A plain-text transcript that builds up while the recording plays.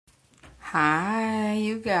Hi,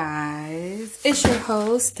 you guys. It's your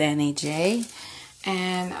host, Danny J,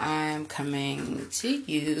 and I'm coming to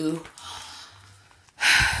you.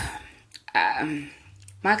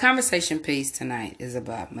 My conversation piece tonight is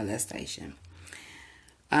about molestation.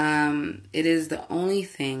 It is the only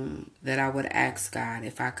thing that I would ask God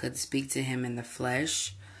if I could speak to Him in the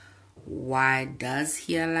flesh. Why does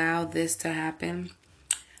He allow this to happen?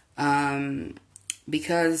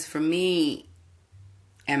 Because for me,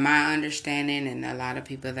 and my understanding, and a lot of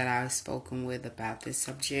people that I've spoken with about this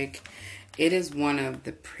subject, it is one of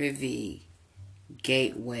the privy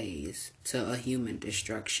gateways to a human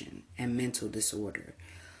destruction and mental disorder.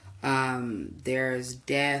 There's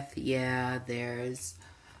death, there's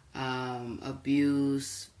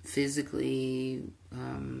abuse, physically,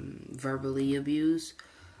 verbally abuse.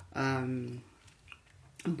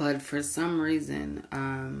 But for some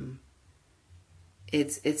reason,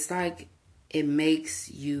 it's like it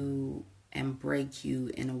makes you and break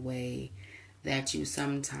you in a way that you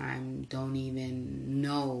sometimes don't even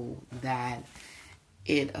know that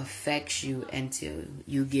it affects you until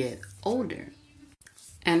you get older.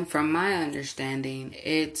 And from my understanding,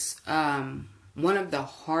 it's one of the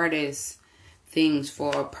hardest things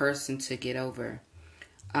for a person to get over.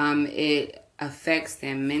 It affects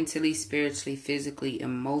them mentally, spiritually, physically,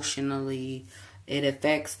 emotionally. It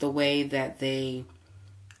affects the way that they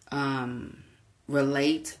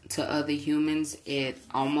relate to other humans. It's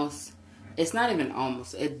not even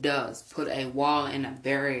almost, it does put a wall and a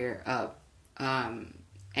barrier up. And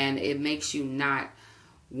it makes you not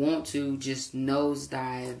want to just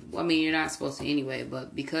nosedive. I mean, you're not supposed to anyway,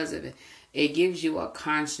 but because of it, it gives you a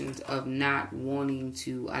conscience of not wanting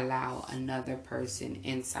to allow another person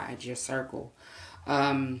inside your circle.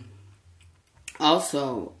 Also,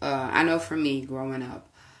 I know for me growing up,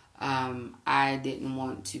 I didn't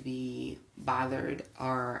want to be bothered,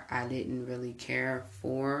 or I didn't really care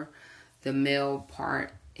for the male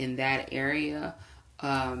part in that area,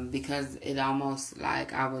 because it almost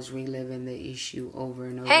like I was reliving the issue over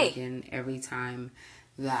and over again every time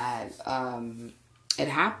that it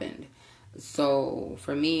happened. So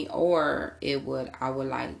for me, I would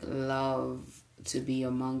like love to be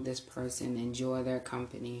among this person, enjoy their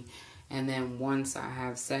company, and then once I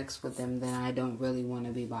have sex with them, then I don't really want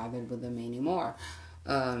to be bothered with them anymore.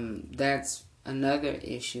 That's another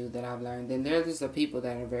issue that I've learned. And there's the people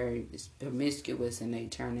that are very promiscuous and they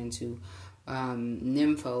turn into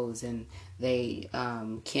nymphos, and they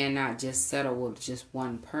cannot just settle with just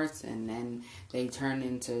one person, and they turn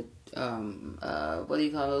into what do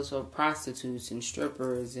you call those? So prostitutes and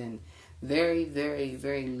strippers, and very, very,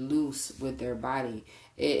 very loose with their body.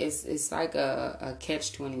 It's like a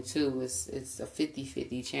catch-22. It's a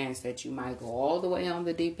 50-50 chance that you might go all the way on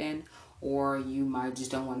the deep end, or you might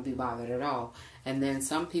just don't want to be bothered at all. And then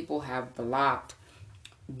some people have blocked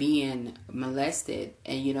being molested,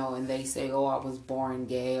 and they say, oh, I was born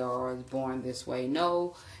gay, or I was born this way.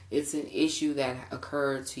 No, it's an issue that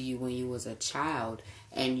occurred to you when you was a child,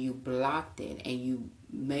 and you blocked it, and you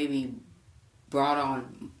maybe brought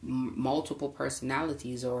on multiple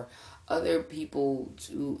personalities or other people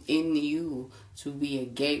in you to be a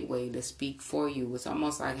gateway to speak for you. It's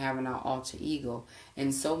almost like having an alter ego.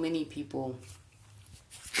 And so many people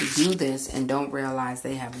do this and don't realize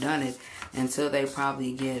they have done it until they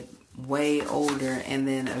probably get way older, and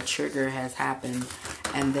then a trigger has happened,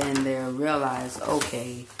 and then they'll realize,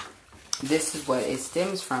 okay, this is what it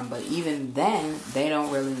stems from. But even then, they don't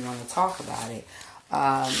really want to talk about it.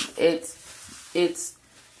 It's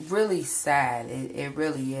really sad. It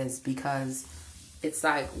really is, because it's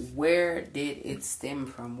like, where did it stem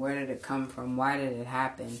from? Where did it come from? Why did it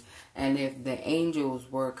happen? And if the angels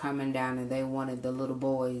were coming down and they wanted the little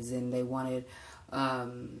boys, and they wanted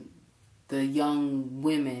the young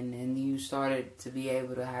women, and you started to be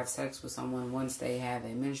able to have sex with someone once they have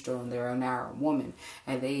a menstrual and they're now a woman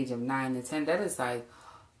at the age of 9 to 10, that is like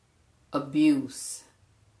abuse,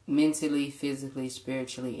 mentally, physically,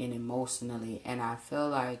 spiritually, and emotionally. And I feel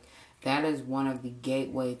like that is one of the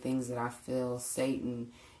gateway things that I feel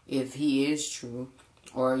Satan, if he is true,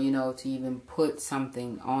 or, to even put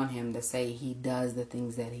something on him to say he does the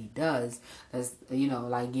things that he does, that's,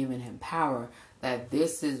 like giving him power, that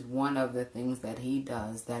this is one of the things that he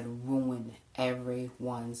does that ruin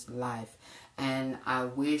everyone's life. And I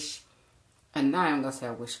wish, and now I'm going to say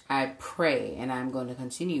I wish, I pray, and I'm going to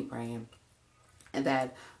continue praying,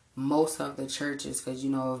 that most of the churches, because if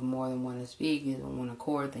more than one to speak, on one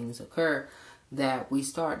accord, things occur, that we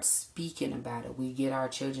start speaking about it. We get our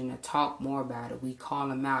children to talk more about it. We call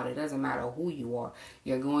them out. It doesn't matter who you are.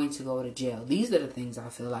 You're going to go to jail. These are the things I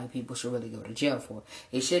feel like people should really go to jail for.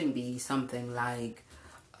 It shouldn't be something like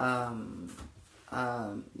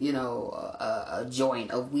a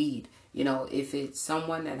joint of weed. If it's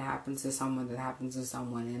someone that happens to someone that happens to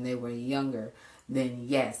someone and they were younger, then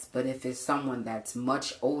yes. But if it's someone that's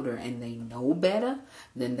much older and they know better,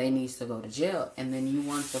 then they need to go to jail. And then you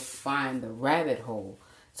want to find the rabbit hole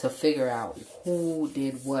to figure out who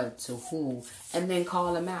did what to who, and then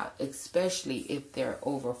call them out, especially if they're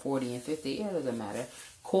over 40 and 50. It doesn't matter.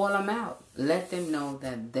 Call them out. Let them know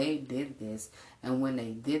that they did this, and when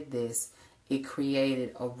they did this, it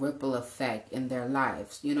created a ripple effect in their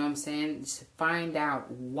lives. You know what I'm saying? Just find out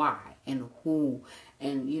why and who,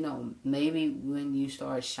 and maybe when you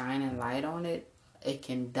start shining light on it, it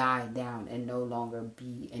can die down and no longer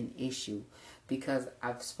be an issue. Because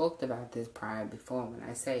I've spoke about this prior before when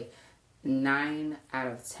I say 9 out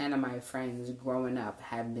of 10 of my friends growing up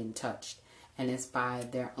have been touched. And it's by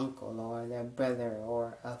their uncle or their brother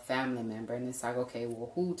or a family member. And it's like, okay,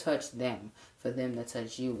 well, who touched them for them to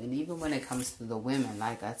touch you? And even when it comes to the women,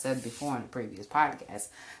 like I said before in the previous podcast,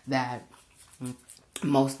 that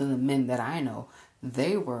most of the men that I know,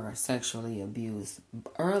 they were sexually abused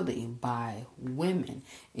early by women.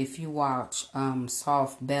 If you watch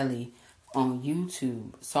Soft Belly on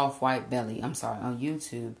YouTube, Soft White Belly, on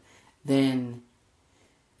YouTube, then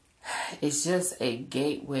it's just a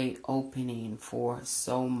gateway opening for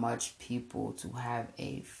so much people to have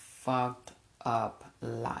a fucked up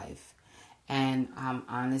life. And I'm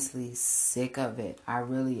honestly sick of it. I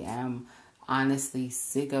really am honestly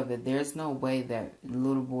sick of it. There's no way that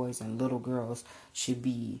little boys and little girls should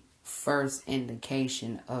be first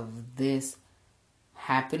indication of this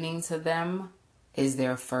happening to them is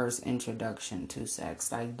their first introduction to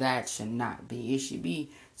sex. Like, that should not be. It should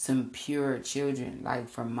be some pure children. Like,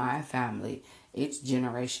 for my family, it's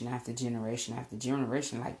generation after generation after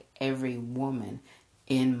generation. Like, every woman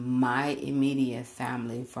in my immediate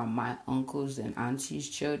family, from my uncles and aunties'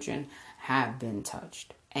 children, have been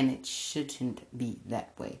touched. And it shouldn't be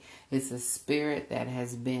that way. It's a spirit that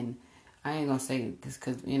has been, I ain't gonna say it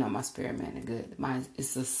because my spirit man is good.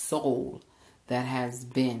 It's a soul that has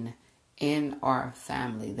been in our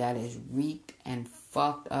family that is wreaked and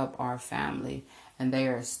fucked up our family, and they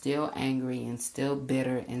are still angry and still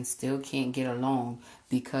bitter and still can't get along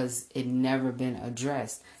because it never been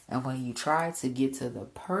addressed. And when you try to get to the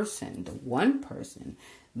person, the one person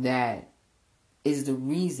that is the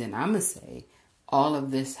reason, I'm gonna say, all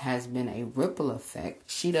of this has been a ripple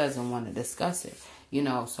effect, she doesn't want to discuss it.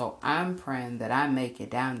 So I'm praying that I make it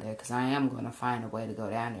down there, because I am going to find a way to go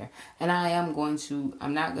down there. And I'm not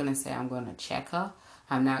going to say I'm going to check her.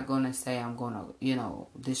 I'm not going to say I'm going to,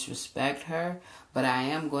 disrespect her. But I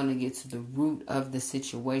am going to get to the root of the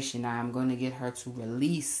situation. I am going to get her to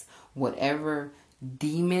release whatever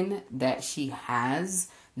demon that she has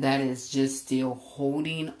that is just still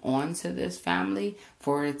holding on to this family.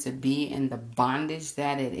 For it to be in the bondage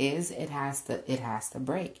that it is, it has to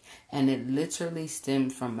break. And it literally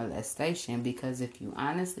stems from molestation, because if you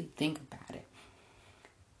honestly think about it,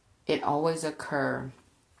 it always occurs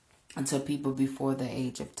until people before the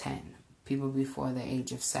age of 10, people before the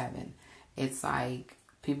age of 7. It's like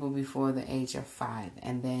people before the age of 5,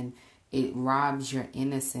 and then it robs your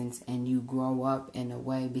innocence, and you grow up in a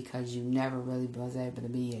way because you never really was able to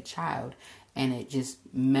be a child, and it just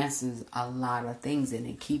messes a lot of things, and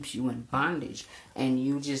it keeps you in bondage, and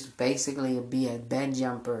you just basically be a bed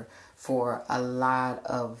jumper for a lot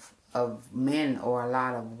of men or a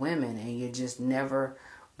lot of women, and you're just never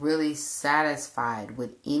really satisfied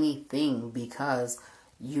with anything because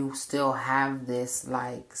you still have this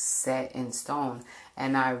like set in stone.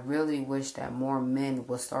 And I really wish that more men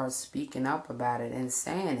would start speaking up about it and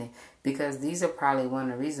saying it, because these are probably one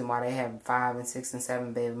of the reasons why they have 5 and 6 and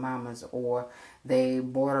 7 baby mamas, or they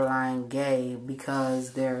borderline gay,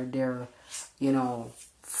 because they're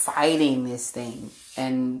fighting this thing.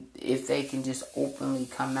 And if they can just openly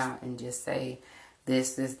come out and just say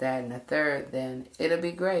this, that, and the third, then it'll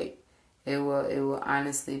be great. It will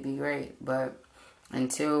honestly be great. But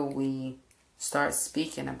until we start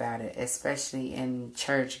speaking about it, especially in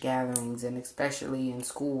church gatherings, and especially in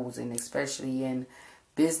schools, and especially in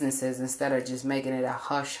businesses, instead of just making it a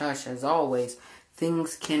hush-hush as always,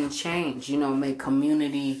 things can change. Make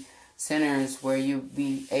community centers where you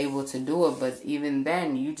be able to do it. But even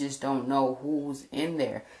then, you just don't know who's in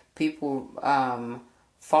there. People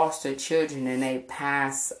foster children, and they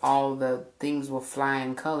pass all the things with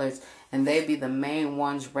flying colors, and they be the main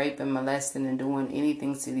ones raping, molesting, and doing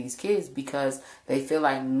anything to these kids because they feel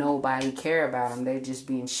like nobody care about them. They're just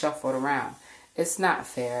being shuffled around. It's not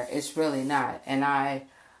fair. It's really not. And I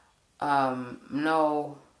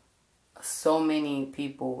know so many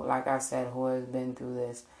people, like I said, who has been through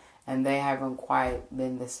this, and they haven't quite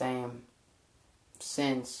been the same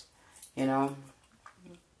since, you know.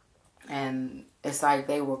 And it's like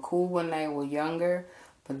they were cool when they were younger,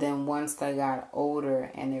 but then once they got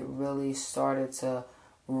older and it really started to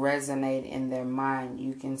resonate in their mind,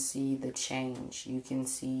 you can see the change. You can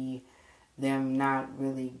see them not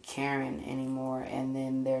really caring anymore, and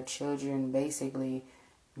then their children basically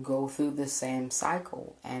go through the same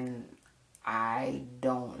cycle. And I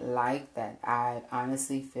don't like that. I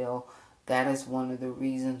honestly feel that is one of the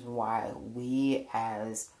reasons why we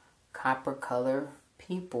as copper color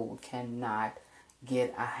people cannot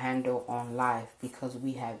get a handle on life, because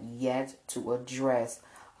we have yet to address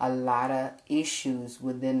a lot of issues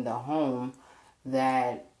within the home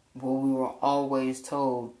that, well, we were always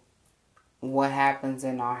told what happens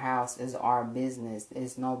in our house is our business,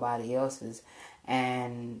 it's nobody else's.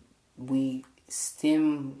 And we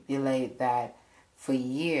stimulate that for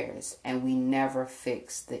years and we never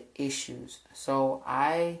fix the issues. So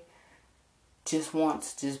I just want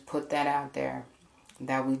to just put that out there,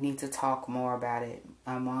 that we need to talk more about it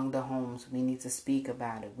among the homes. We need to speak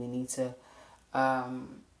about it. We need to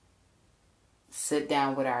sit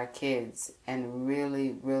down with our kids and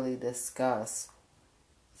really, really discuss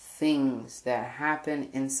things that happen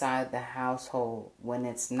inside the household when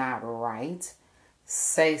it's not right.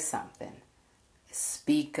 Say something.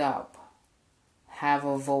 Speak up. Have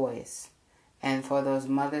a voice. And for those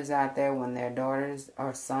mothers out there, when their daughters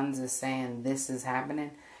or sons are saying this is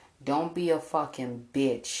happening, don't be a fucking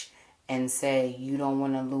bitch and say you don't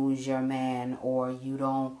want to lose your man, or you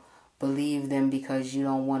don't believe them because you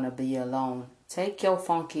don't want to be alone. Take your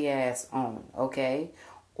funky ass on, okay?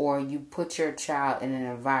 Or you put your child in an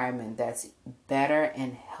environment that's better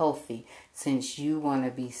and healthy, since you want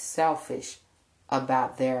to be selfish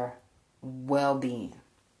about their well-being.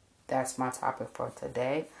 That's my topic for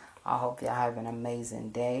today. I hope y'all have an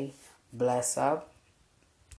amazing day. Bless up.